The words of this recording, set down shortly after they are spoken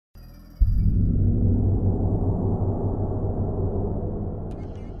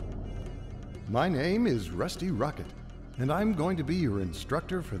My name is Rusty Rocket, and I'm going to be your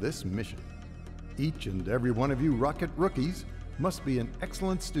instructor for this mission. Each and every one of you rocket rookies must be an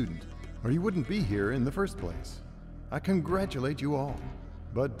excellent student, or you wouldn't be here in the first place. I congratulate you all,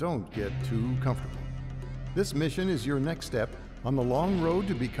 but don't get too comfortable. This mission is your next step on the long road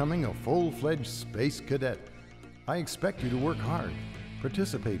to becoming a full-fledged space cadet. I expect you to work hard,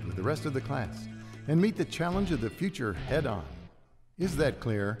 participate with the rest of the class, and meet the challenge of the future head-on. Is that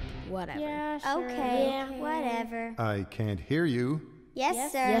clear? Whatever. Yeah, sure. Okay, Yeah. whatever. I can't hear you.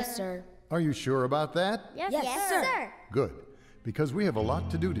 Yes, sir. Yes, sir. Are you sure about that? Yes, Yes, sir. sir. Good, because we have a lot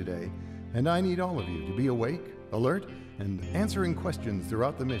to do today, and I need all of you to be awake, alert, and answering questions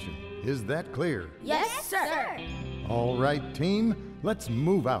throughout the mission. Is that clear? Yes, sir. All right, team, let's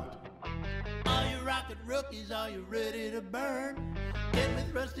move out. All you rocket rookies, are you ready to burn? Get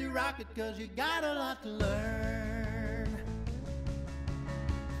with Rusty Rocket, cause you got a lot to learn.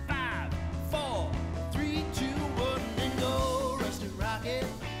 5, 4, 3, 2, 1, and go, Rusty Rocket.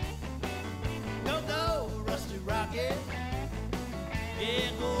 Go, go, Rusty Rocket. Yeah,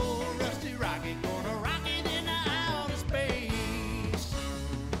 go, Rusty Rocket. Gonna rock it into outer space.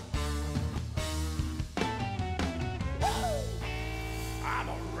 I'm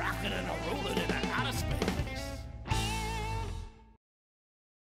a rocket and a rolling